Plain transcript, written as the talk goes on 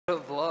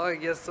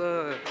Yes,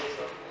 sir.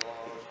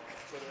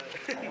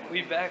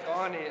 We back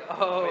on it.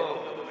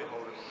 Oh. Wait,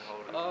 hold it.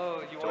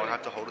 Oh, you Do I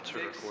have to hold it to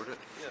record it?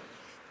 Yeah.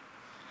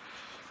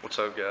 What's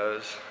up,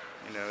 guys?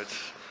 You know,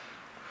 it's...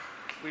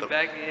 We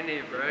back in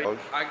it, bro.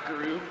 I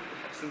grew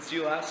since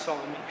you last saw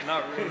me.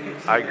 Not really.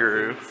 I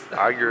grew.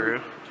 I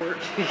forgot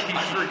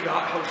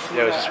how short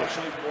Yeah, it it's just...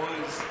 actually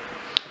was.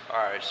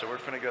 Alright, so we're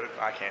finna go to...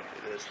 I can't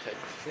do this.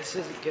 This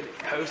isn't getting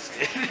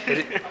posted.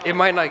 it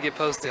might not get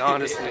posted,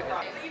 honestly.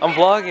 I'm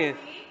vlogging.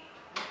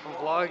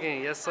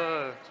 Yes,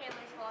 sir. Chandler's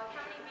vlog.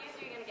 How many views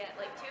are you gonna get?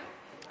 Like 2?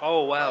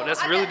 Oh, wow.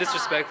 That's really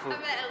disrespectful. I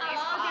bet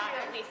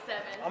at least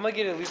 7. I'm gonna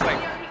get at least like...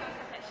 You're already gonna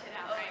cut that shit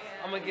out, right?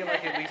 I'm gonna get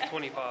like at least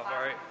 25,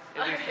 alright?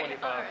 At least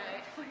 25.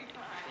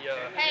 Yeah.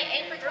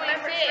 Hey, aim for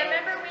 26.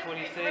 Remember we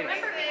 26. Remember we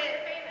were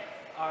famous.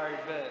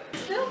 Alright, bet.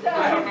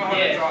 I don't know how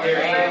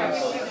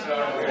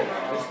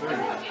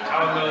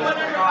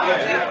to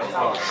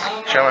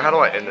draw Chandler, how do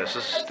I end this?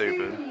 This is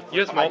stupid. You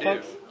have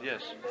smallpox?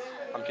 Yes.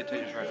 I'm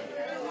contagious right now.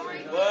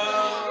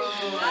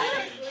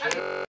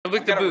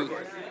 Look the boot.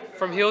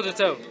 From heel to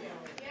toe.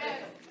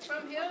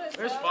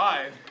 There's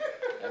 5.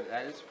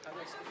 That is,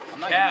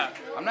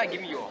 I'm not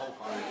giving you a whole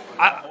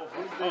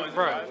 5.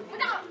 Bro.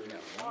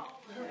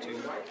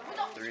 2,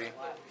 3,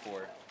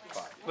 4,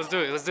 5. Let's do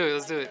it.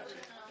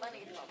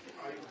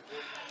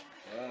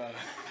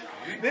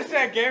 This is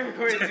that game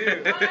recording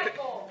too.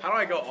 How do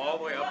I go all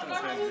the way up to the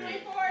same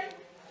dude?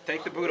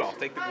 Take the boot off.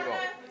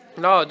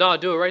 No,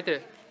 do it right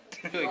there.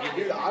 I got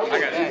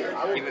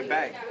it. Give it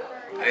back.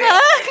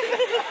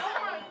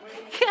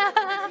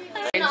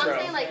 No, I'm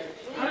saying like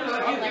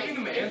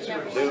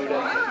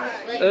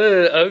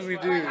Ugly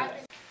dude.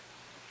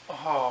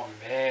 Oh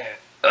man.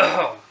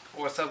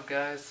 What's up,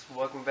 guys?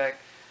 Welcome back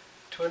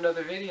to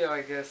another video,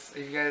 I guess.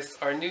 If you guys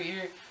are new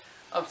here,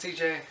 I'm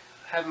CJ.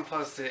 Haven't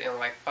posted in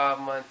like 5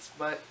 months,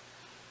 but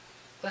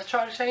let's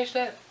try to change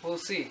that. We'll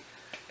see.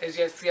 As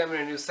you guys see, I'm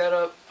in a new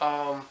setup.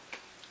 A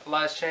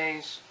lot has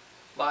changed.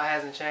 A lot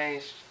hasn't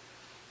changed.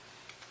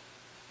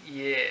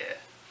 Yeah.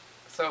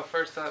 So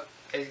first up,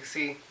 as you can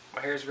see,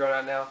 my hair's grown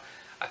out now.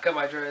 I cut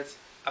my dreads.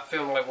 I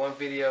filmed like one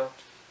video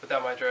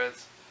without my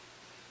dreads.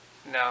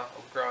 Now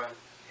I'm growing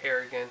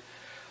hair again.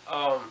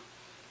 I'm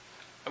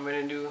in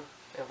a new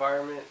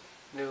environment,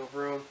 new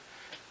room.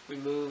 We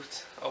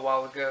moved a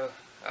while ago.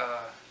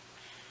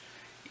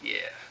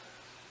 Yeah.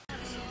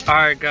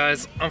 Alright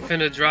guys, I'm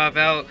finna drive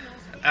out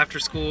after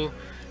school.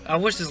 I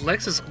wish this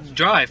Lexus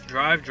drive.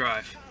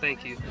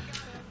 Thank you.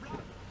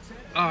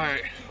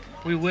 Alright,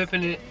 we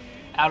whipping it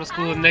out of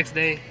school the next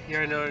day. You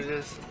already know what it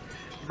is.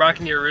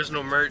 Rocking the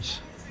original merch.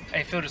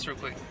 Hey, feel this real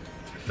quick.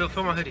 Feel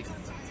my hoodie.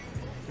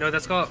 You know what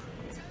that's called?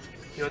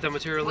 You know what that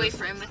material is?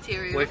 Wayfair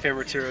material. Wayfair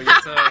material,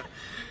 yes sir.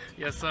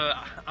 Yes sir.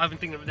 I've been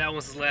thinking of that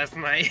one since last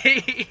night.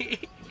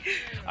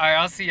 Alright,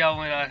 I'll see y'all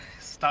when I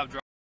stop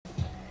driving.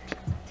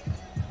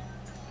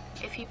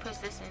 If he puts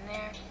this in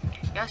there,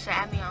 y'all should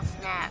add me on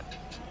Snap.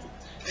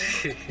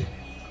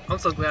 I'm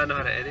so glad I know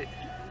how to edit.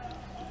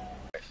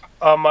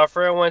 My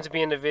friend wanted to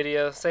be in the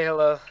video. Say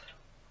hello.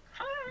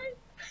 Hi.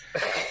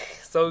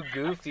 So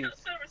goofy. I feel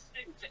so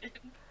stupid.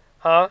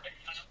 Huh?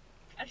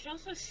 I feel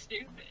so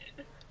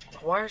stupid.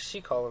 Why is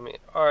she calling me?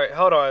 Alright,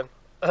 hold on.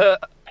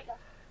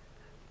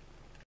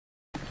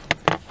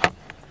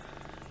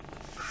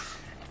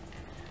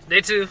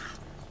 Day 2.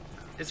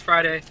 It's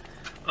Friday.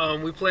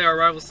 We play our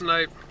rivals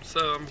tonight,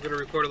 so I'm gonna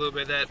record a little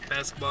bit of that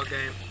basketball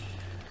game.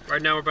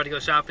 Right now we're about to go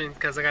shopping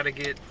because I gotta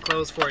get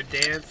clothes for a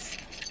dance.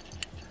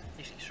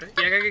 You straight?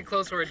 Yeah, I gotta get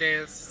clothes for a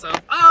dance. So,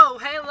 oh,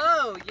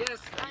 hello,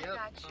 yes. I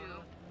got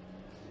you.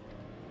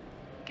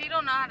 You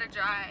don't know how to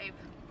drive.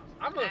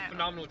 I'm a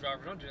phenomenal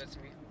driver. Don't do that to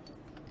me.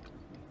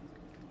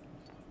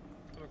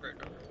 I'm a great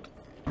driver.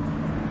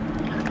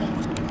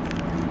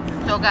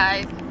 So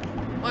guys,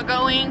 we're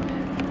going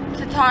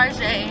to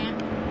Target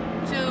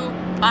to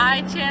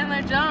buy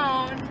Chandler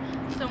Jones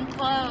some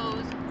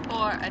clothes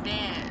for a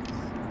dance.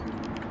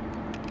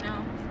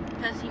 No,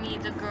 because he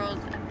needs a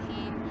girl's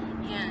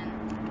opinion.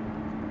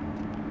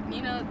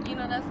 You know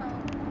that song?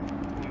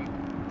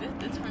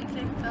 This from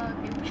TikTok.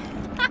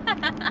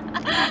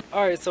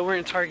 Alright, so we're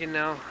in Target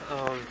now.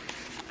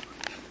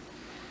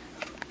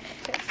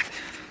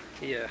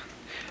 Yeah.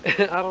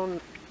 They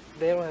don't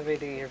have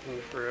anything here for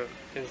me for real.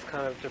 It's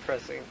kind of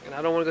depressing. And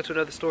I don't want to go to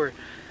another store.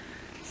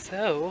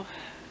 So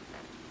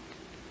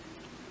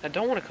I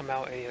don't want to come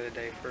out any other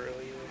day for real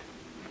either.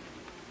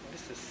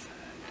 This is sad.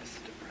 This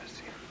is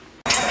depressing.